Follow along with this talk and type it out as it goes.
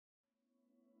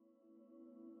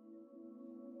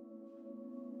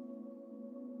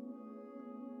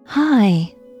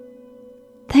Hi,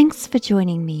 thanks for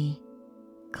joining me,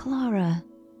 Clara,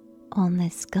 on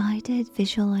this guided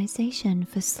visualization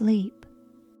for sleep.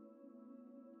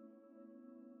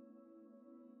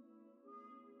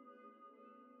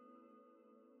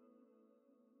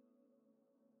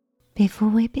 Before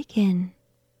we begin,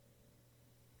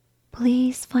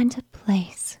 please find a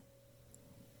place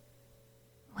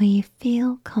where you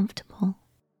feel comfortable.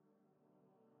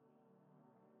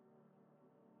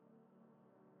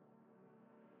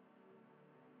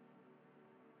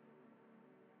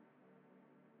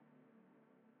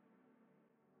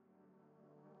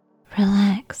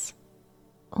 Relax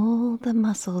all the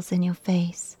muscles in your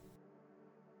face.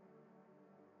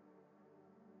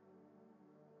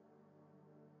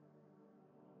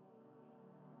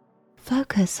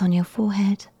 Focus on your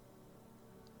forehead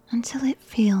until it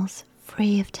feels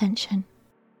free of tension.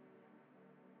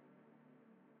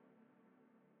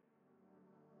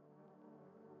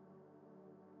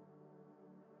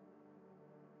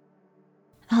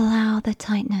 Allow the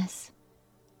tightness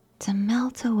to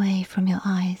melt away from your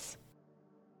eyes.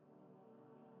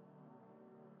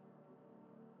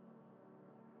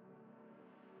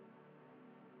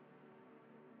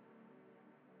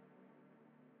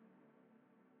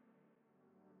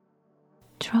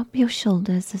 Drop your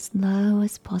shoulders as low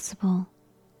as possible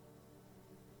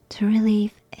to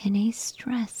relieve any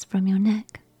stress from your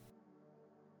neck.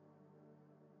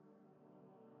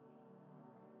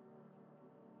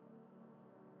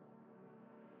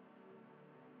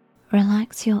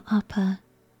 Relax your upper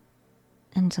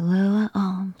and lower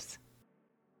arms.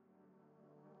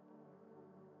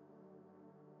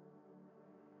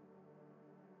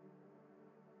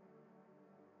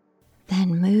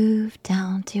 Then move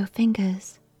down to your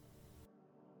fingers.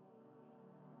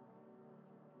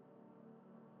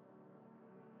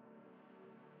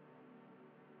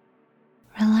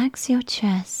 Relax your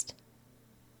chest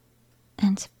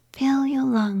and fill your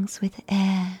lungs with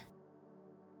air.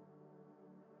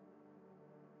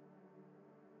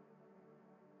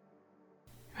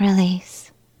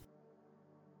 Release.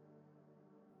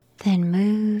 Then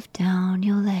move down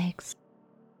your legs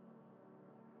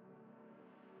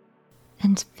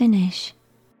and finish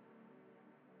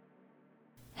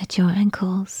at your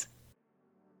ankles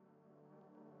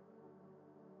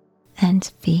and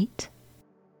feet.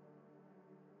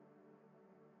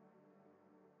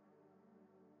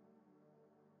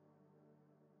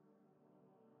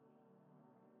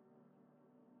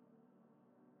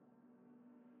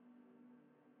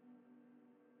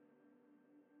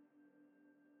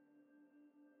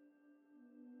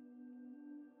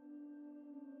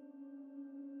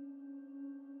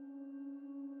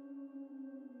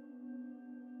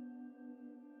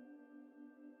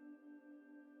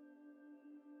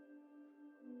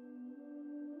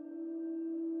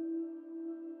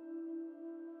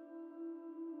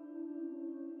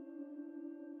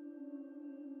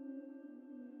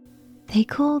 They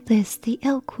call this the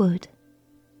Elkwood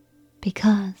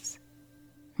because,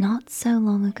 not so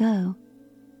long ago,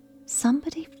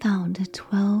 somebody found a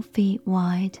 12 feet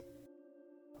wide,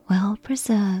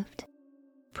 well-preserved,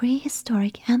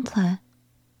 prehistoric antler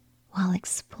while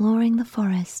exploring the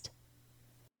forest.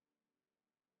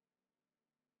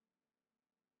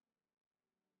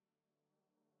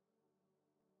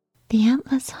 The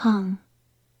antlers hung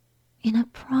in a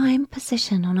prime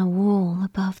position on a wall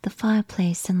above the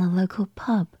fireplace in the local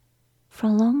pub for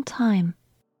a long time.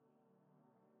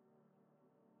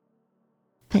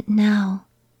 But now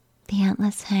the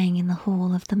antlers hang in the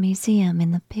hall of the museum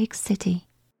in the big city.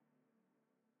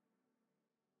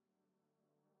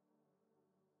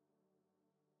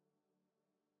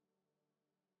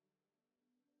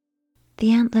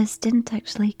 The antlers didn't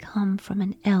actually come from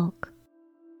an elk,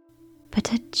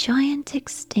 but a giant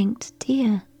extinct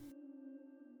deer.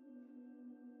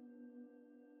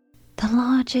 The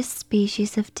largest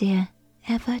species of deer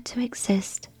ever to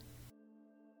exist.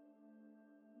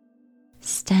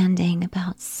 Standing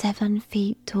about 7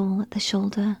 feet tall at the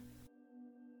shoulder.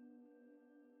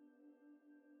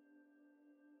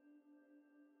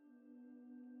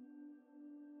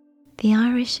 The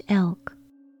Irish elk,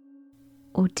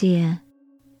 or deer,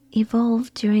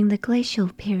 evolved during the glacial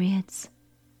periods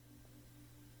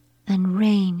and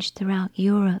ranged throughout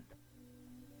Europe,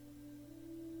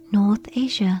 North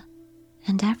Asia,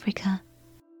 and Africa.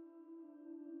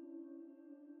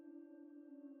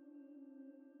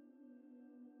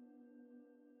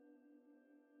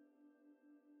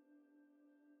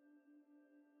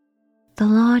 The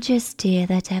largest deer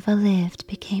that ever lived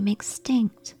became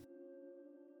extinct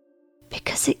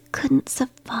because it couldn't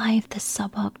survive the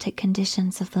subarctic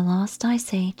conditions of the last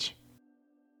ice age.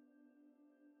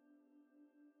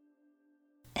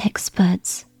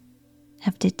 Experts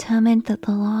have determined that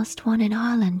the last one in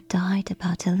Ireland died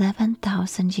about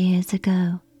 11,000 years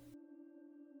ago.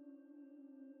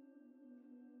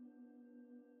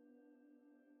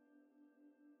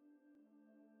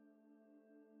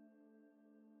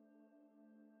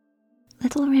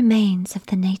 Little remains of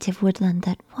the native woodland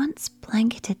that once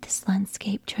blanketed this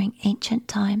landscape during ancient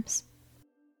times.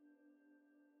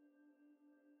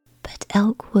 But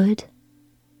Elkwood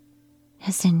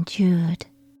has endured.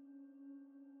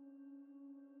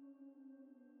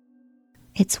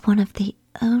 It's one of the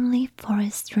only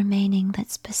forests remaining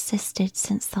that's persisted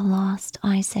since the last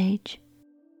ice age.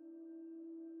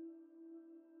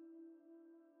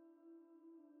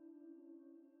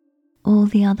 All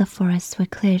the other forests were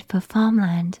cleared for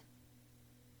farmland,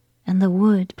 and the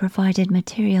wood provided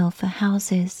material for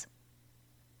houses,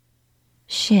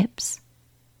 ships,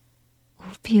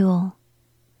 or fuel.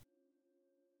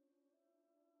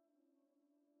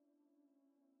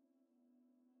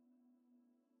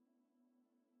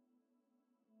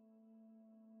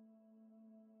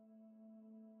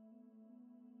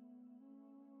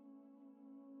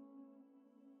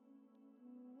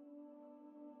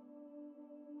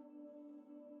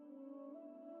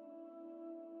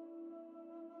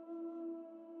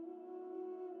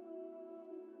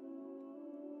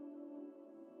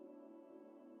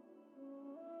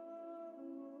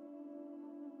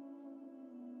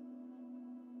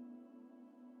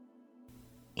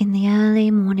 In the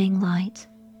early morning light,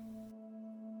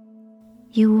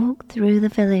 you walk through the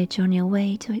village on your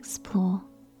way to explore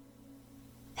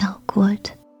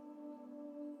Elkwood.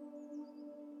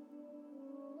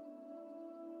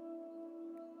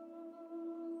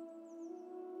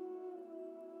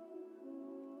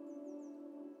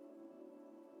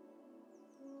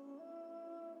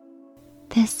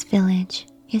 This village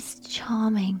is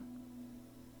charming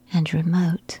and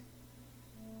remote,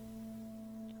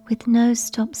 with no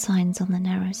stop signs on the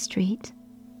narrow street.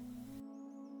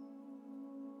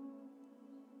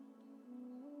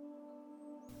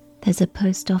 There's a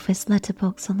post office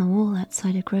letterbox on the wall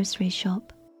outside a grocery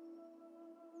shop,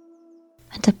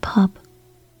 and a pub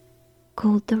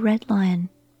called the Red Lion.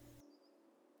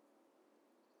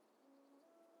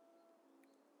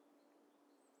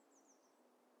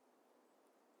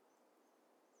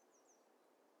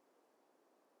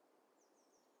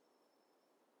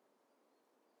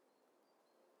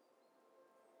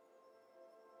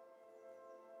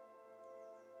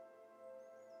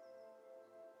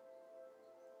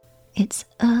 It's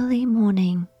early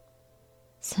morning,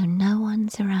 so no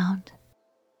one's around.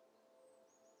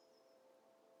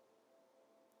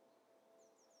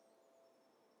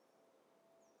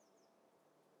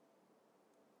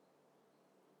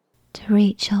 To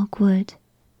reach Elkwood,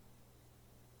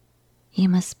 you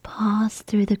must pass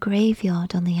through the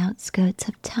graveyard on the outskirts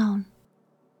of town.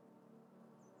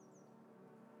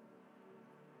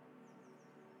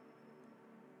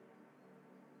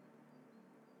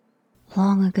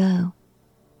 Long ago,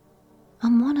 a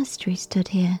monastery stood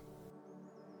here.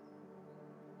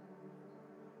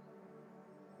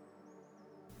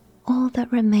 All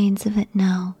that remains of it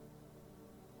now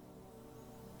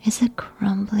is a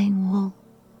crumbling wall,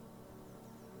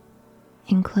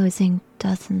 enclosing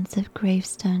dozens of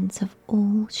gravestones of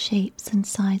all shapes and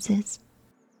sizes.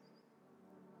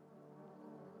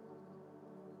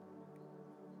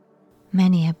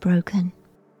 Many are broken,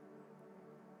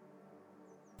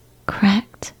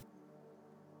 cracked,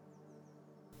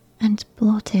 and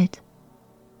blotted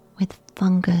with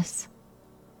fungus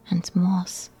and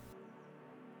moss,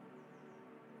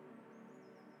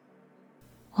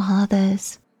 while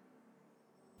others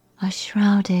are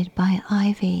shrouded by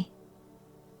ivy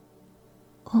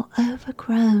or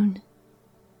overgrown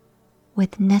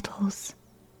with nettles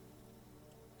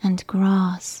and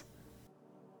grass.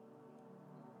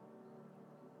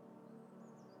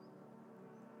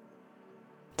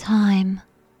 Time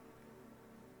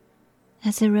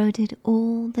has eroded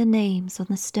all the names on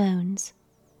the stones,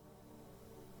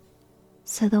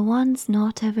 so the ones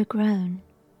not overgrown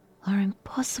are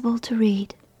impossible to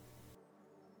read.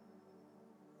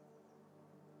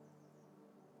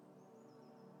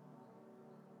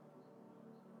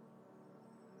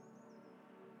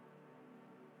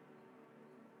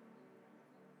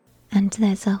 And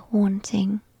there's a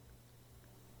haunting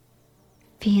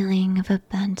feeling of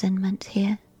abandonment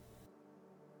here.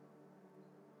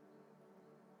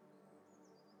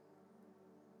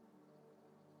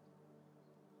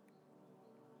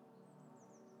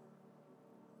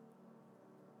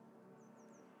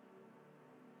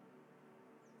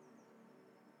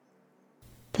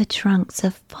 The trunks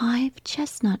of 5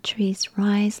 chestnut trees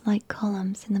rise like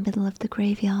columns in the middle of the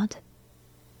graveyard.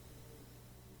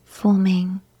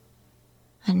 forming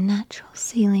a natural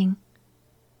ceiling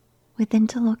with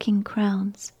interlocking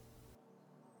crowns.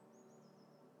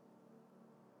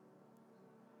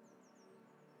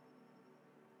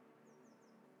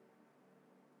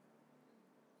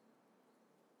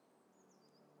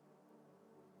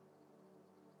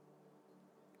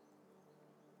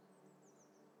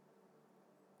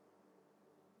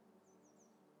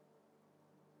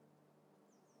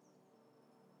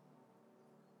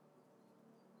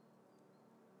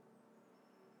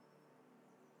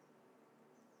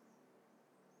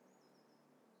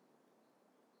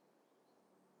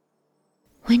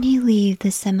 When you leave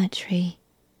the cemetery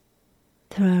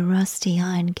through a rusty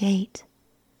iron gate,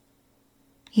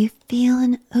 you feel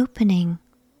an opening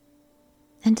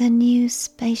and a new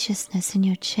spaciousness in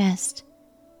your chest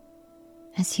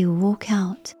as you walk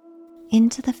out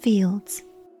into the fields.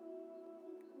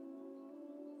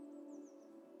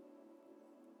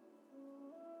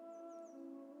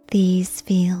 These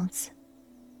fields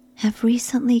have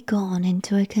recently gone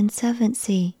into a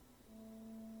conservancy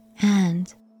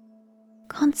and,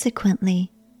 consequently,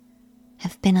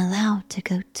 have been allowed to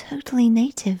go totally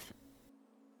native.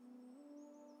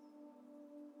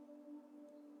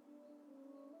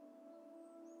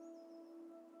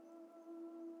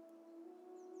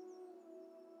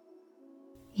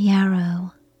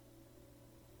 Yarrow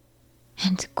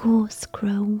and gorse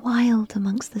grow wild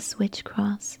amongst the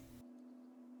switchgrass.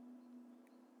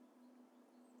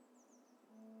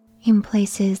 In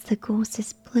places the gorse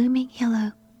is blooming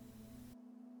yellow.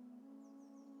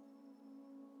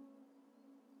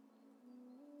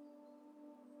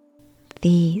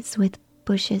 These with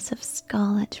bushes of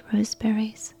scarlet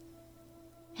roseberries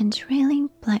and trailing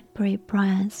blackberry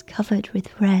briars covered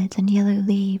with red and yellow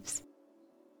leaves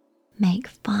make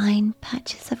fine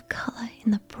patches of colour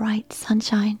in the bright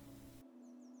sunshine.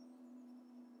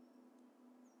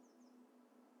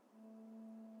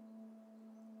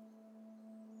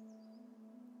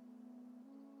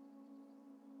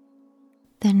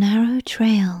 The narrow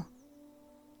trail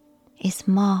is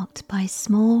marked by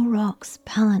small rocks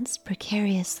balanced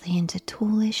precariously into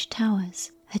tallish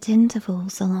towers at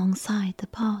intervals alongside the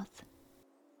path.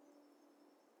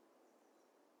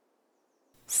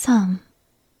 Some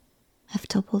have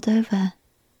toppled over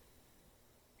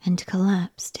and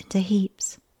collapsed into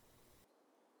heaps.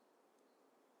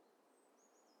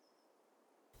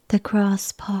 The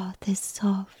grass path is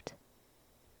soft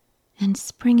and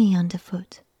springy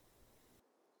underfoot.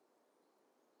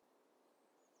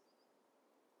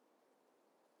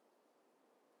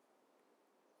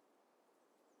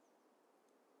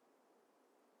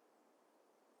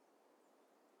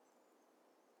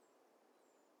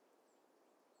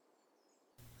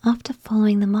 After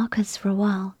following the markers for a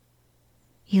while,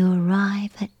 you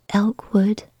arrive at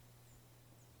Elkwood.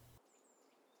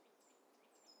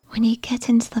 When you get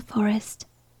into the forest,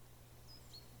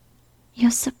 you're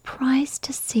surprised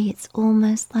to see it's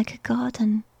almost like a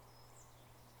garden,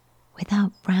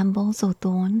 without brambles or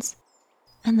thorns,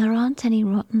 and there aren't any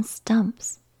rotten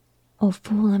stumps or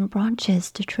fallen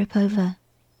branches to trip over.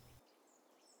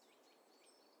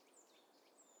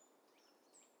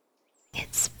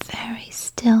 It's very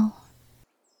still.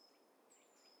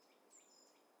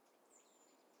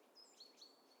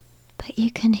 But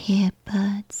you can hear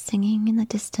birds singing in the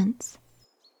distance,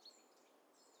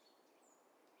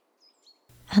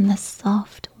 and the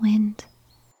soft wind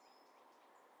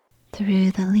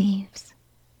through the leaves.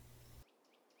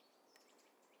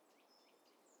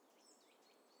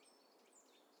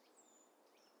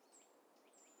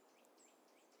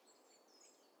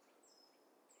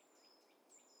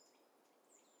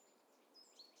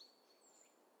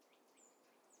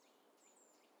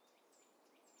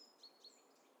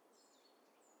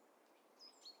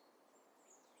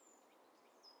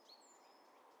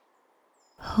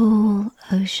 Whole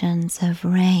oceans of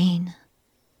rain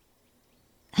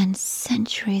and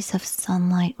centuries of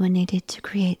sunlight were needed to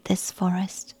create this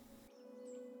forest.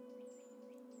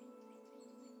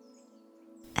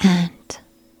 And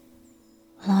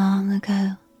long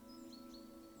ago,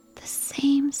 the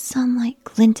same sunlight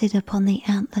glinted upon the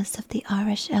antlers of the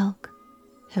Irish elk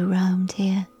who roamed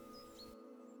here.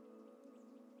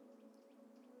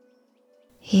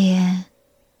 Here,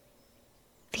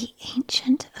 the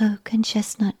ancient oak and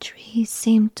chestnut trees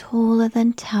seemed taller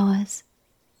than towers,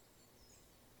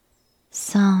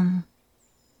 some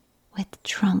with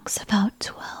trunks about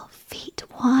 12 feet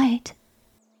wide.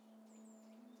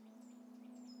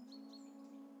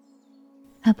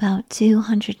 About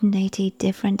 280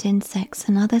 different insects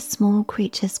and other small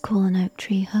creatures call an oak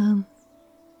tree home,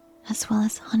 as well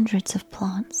as hundreds of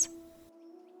plants.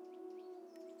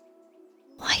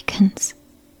 Lichens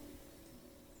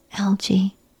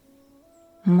algae,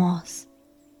 moss,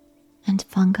 and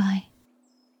fungi.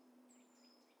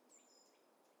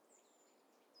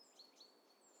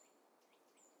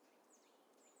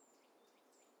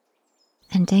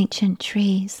 And ancient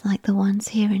trees like the ones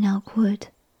here in Elkwood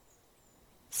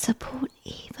support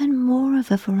even more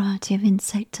of a variety of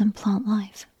insect and plant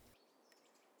life.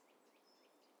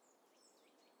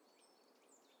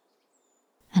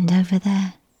 And over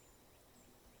there,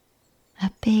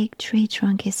 a big tree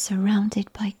trunk is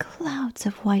surrounded by clouds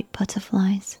of white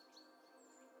butterflies.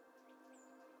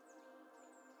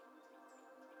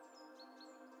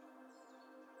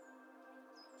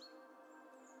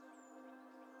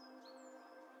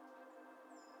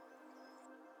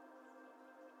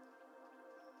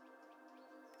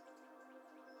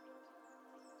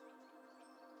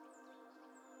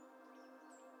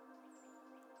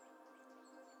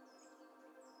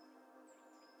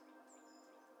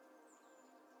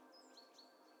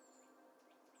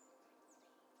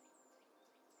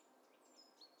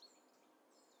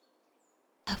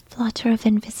 A flutter of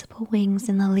invisible wings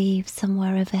in the leaves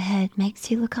somewhere overhead makes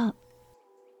you look up.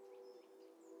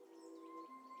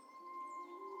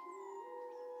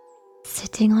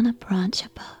 Sitting on a branch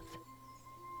above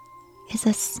is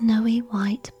a snowy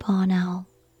white barn owl,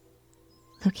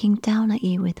 looking down at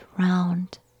you with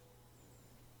round,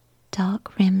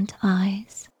 dark-rimmed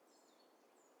eyes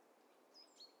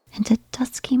and a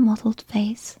dusky mottled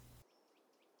face.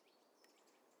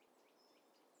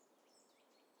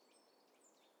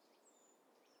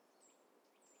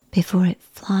 Before it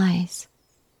flies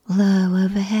low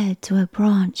overhead to a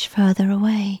branch further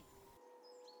away.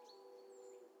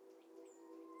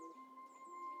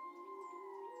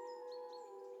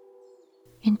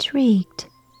 Intrigued,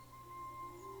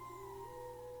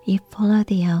 you follow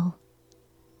the owl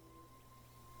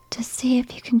to see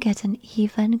if you can get an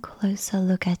even closer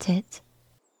look at it.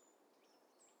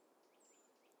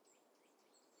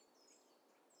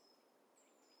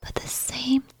 But the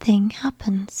same thing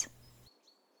happens.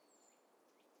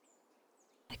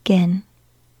 Again,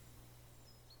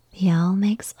 the owl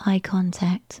makes eye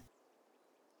contact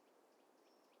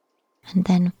and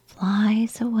then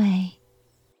flies away,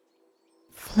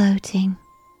 floating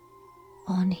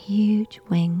on huge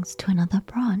wings to another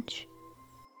branch.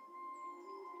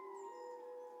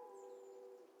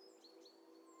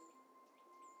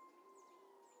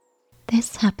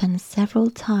 This happens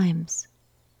several times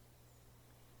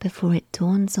before it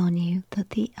dawns on you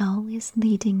that the owl is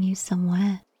leading you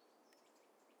somewhere.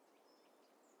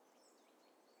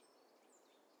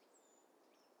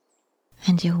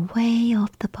 And you're way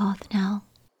off the path now,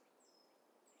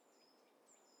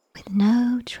 with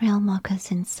no trail markers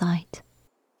in sight.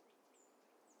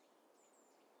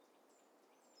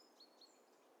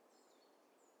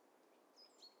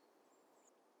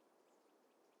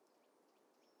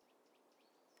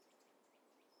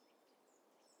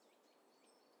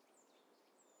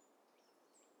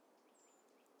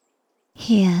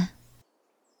 Here,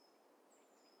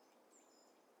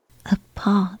 a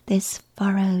path is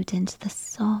furrowed into the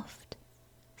soft,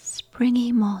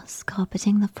 springy moss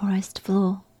carpeting the forest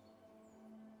floor.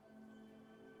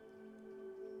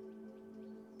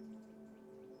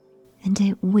 And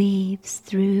it weaves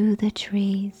through the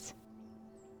trees,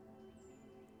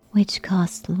 which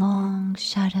cast long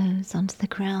shadows onto the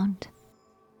ground,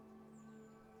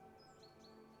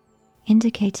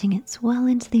 indicating it's well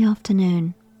into the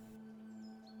afternoon.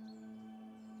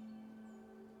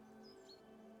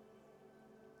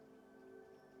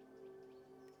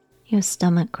 Your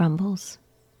stomach grumbles.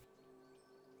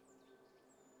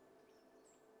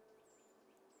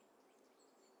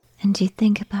 And you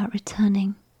think about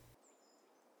returning.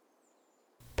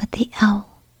 But the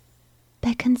owl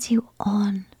beckons you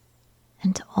on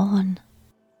and on,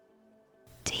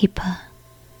 deeper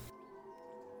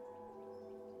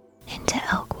into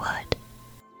Elkwood.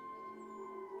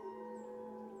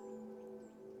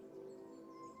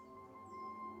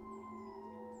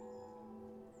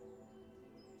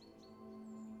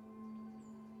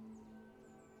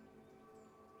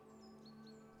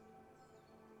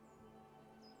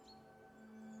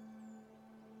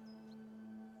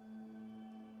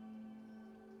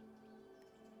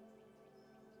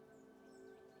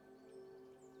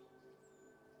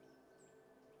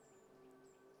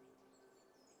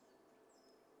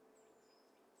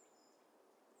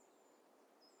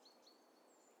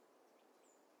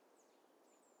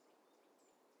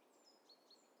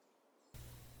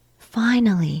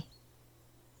 Finally,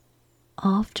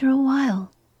 after a while,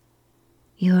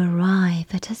 you arrive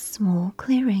at a small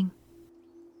clearing.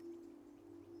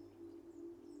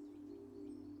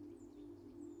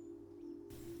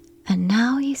 And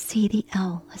now you see the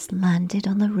owl has landed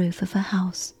on the roof of a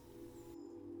house.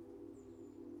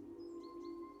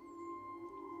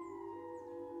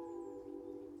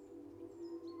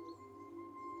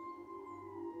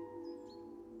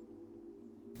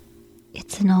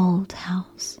 It's an old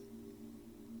house,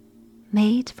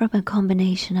 made from a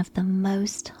combination of the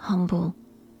most humble,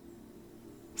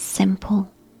 simple,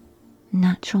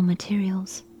 natural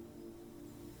materials,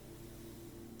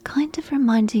 kind of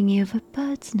reminding you of a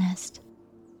bird's nest.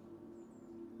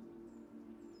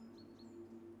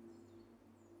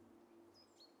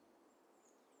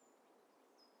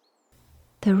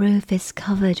 The roof is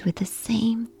covered with the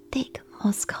same thick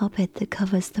moss carpet that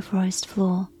covers the forest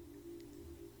floor,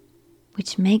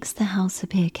 which makes the house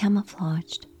appear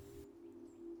camouflaged.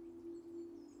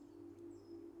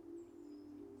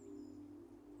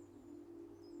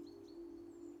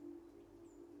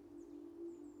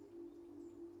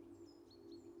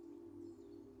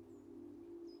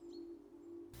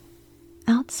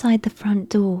 Outside the front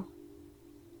door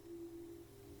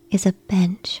is a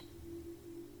bench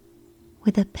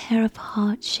with a pair of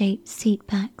heart-shaped seat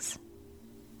backs.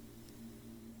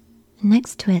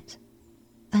 Next to it,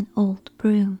 an old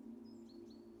broom.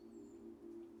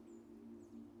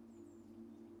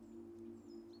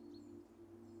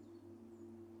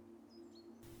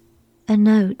 A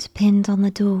note pinned on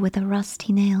the door with a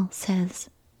rusty nail says,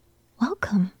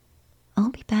 "Welcome,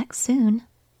 I'll be back soon."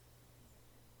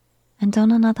 And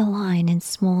on another line in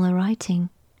smaller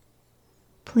writing,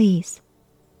 "Please,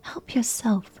 help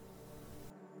yourself."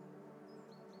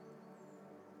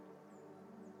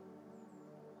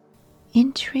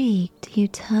 Intrigued, you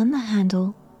turn the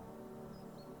handle,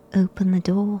 open the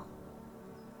door,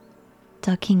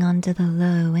 ducking under the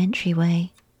low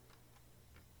entryway,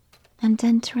 and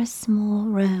enter a small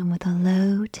room with a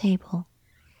low table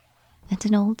and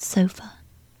an old sofa.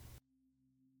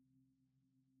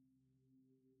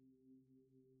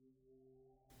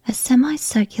 A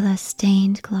semicircular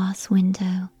stained glass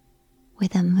window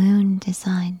with a moon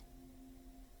design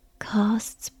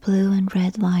casts blue and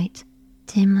red light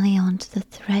dimly onto the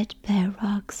threadbare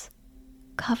rugs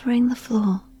covering the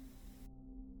floor.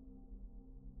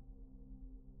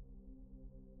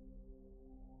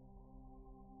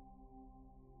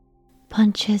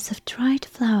 Bunches of dried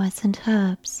flowers and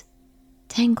herbs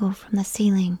dangle from the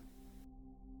ceiling,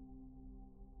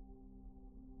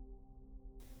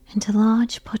 and a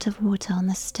large pot of water on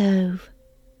the stove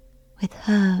with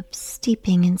herbs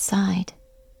steeping inside.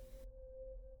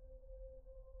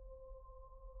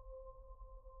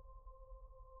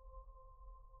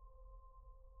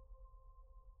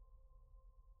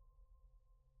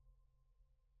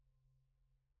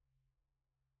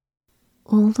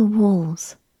 All the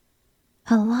walls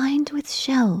are lined with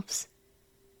shelves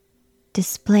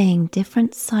displaying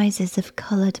different sizes of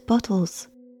colored bottles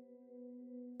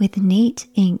with neat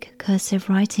ink cursive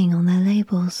writing on their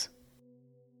labels.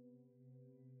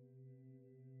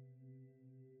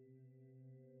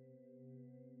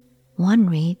 One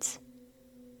reads,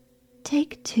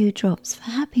 "Take 2 drops for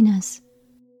happiness."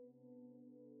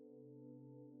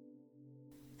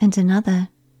 And another,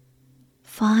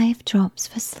 "5 drops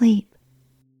for sleep."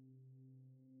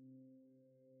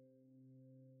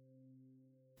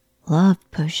 Love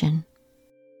potion.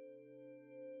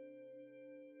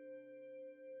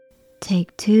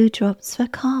 Take 2 drops for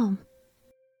calm.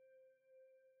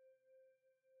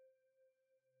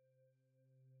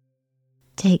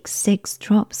 Take 6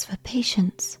 drops for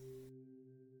patience.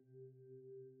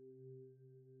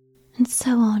 And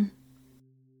so on.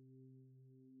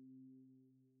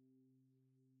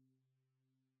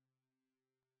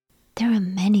 There are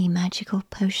many magical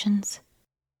potions.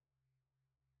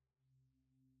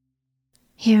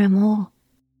 Here are more.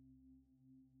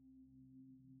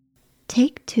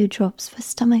 Take 2 drops for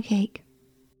stomachache.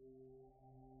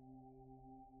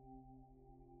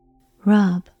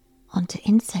 Rub onto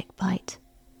insect bite.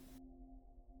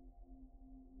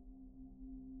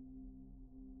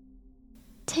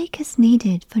 Take as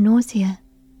needed for nausea.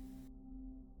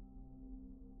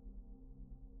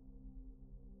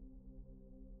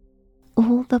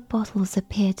 All the bottles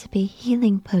appear to be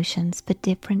healing potions for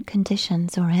different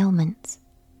conditions or ailments.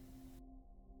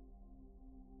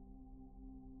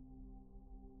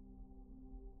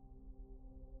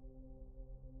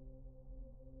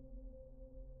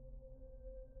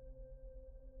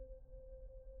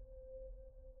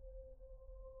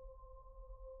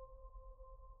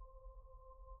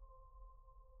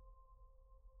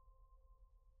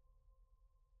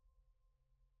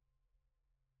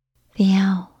 The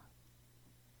owl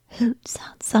hoots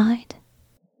outside.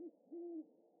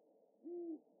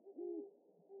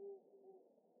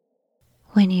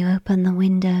 When you open the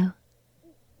window,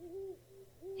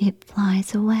 it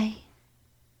flies away,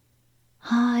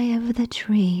 high over the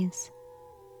trees,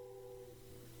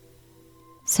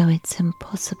 so it's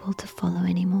impossible to follow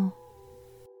anymore.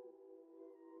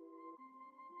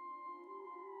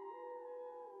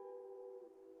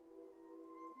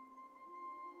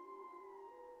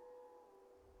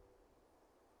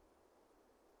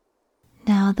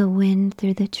 Now the wind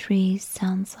through the trees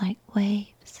sounds like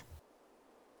waves,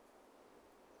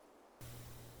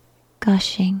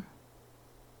 gushing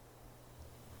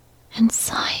and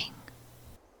sighing.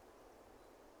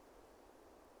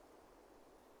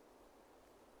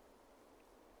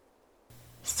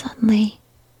 Suddenly,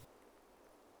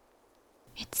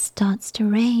 it starts to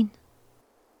rain,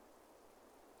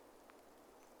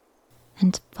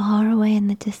 and far away in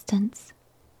the distance,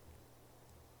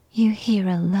 you hear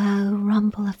a low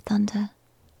rumble of thunder.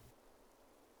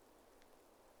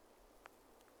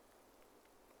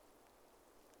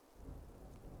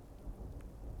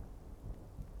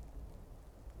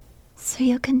 So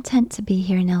you're content to be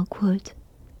here in Elkwood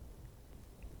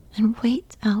and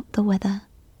wait out the weather.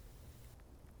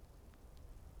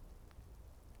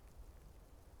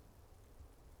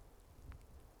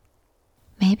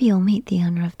 Maybe you'll meet the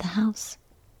owner of the house.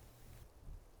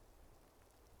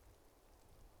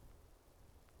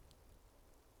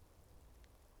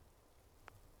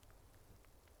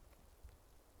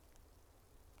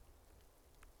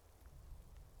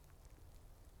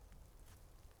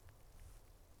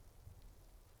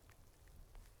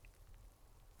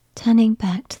 Turning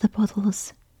back to the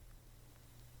bottles,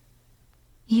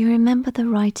 you remember the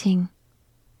writing,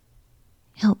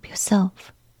 "Help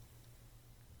yourself,"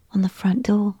 on the front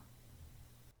door.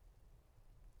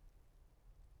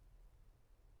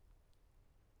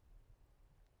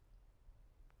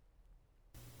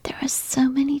 There are so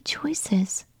many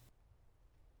choices.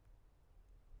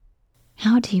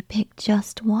 How do you pick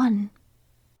just one?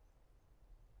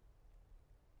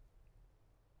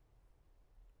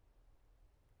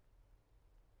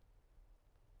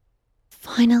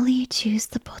 Finally, you choose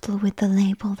the bottle with the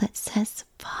label that says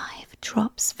 5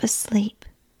 drops for sleep.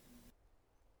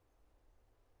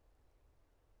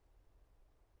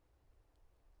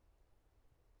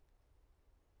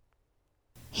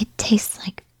 It tastes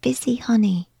like fizzy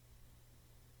honey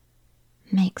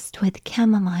mixed with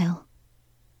chamomile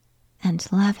and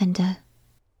lavender.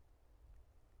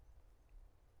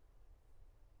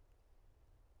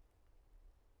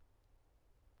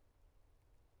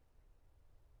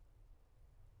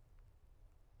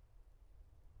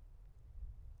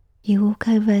 You walk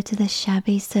over to the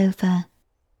shabby sofa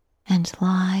and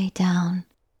lie down.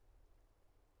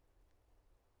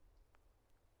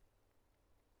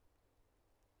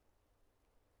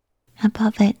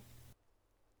 Above it,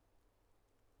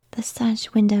 the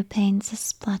sash window panes are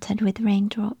splattered with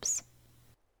raindrops.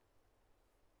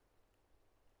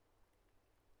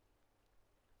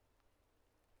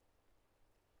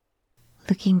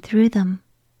 Looking through them,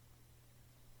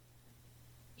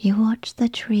 you watch the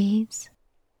trees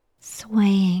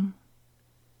swaying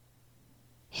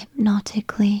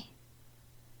hypnotically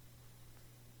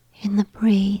in the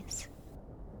breeze.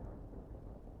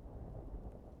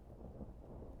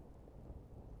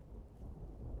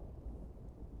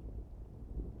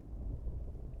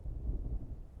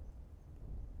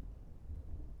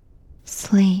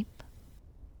 Sleep.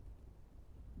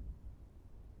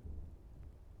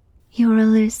 Your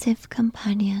elusive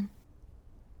companion.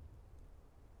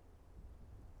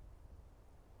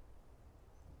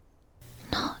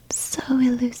 Not so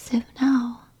elusive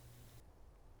now.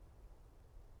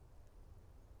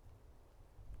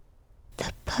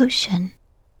 The potion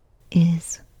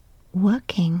is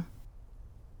working.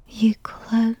 You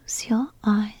close your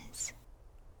eyes,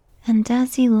 and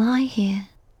as you lie here,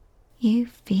 you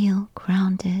feel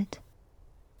grounded.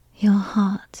 Your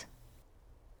heart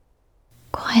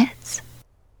quiets,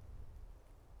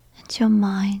 and your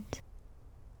mind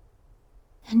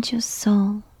and your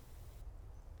soul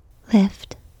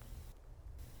lift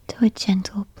to a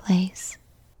gentle place,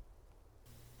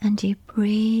 and you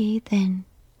breathe in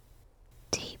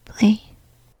deeply,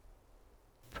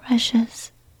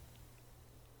 precious,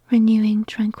 renewing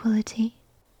tranquility,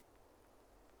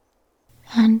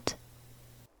 and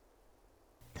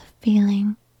the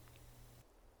feeling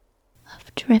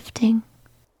of drifting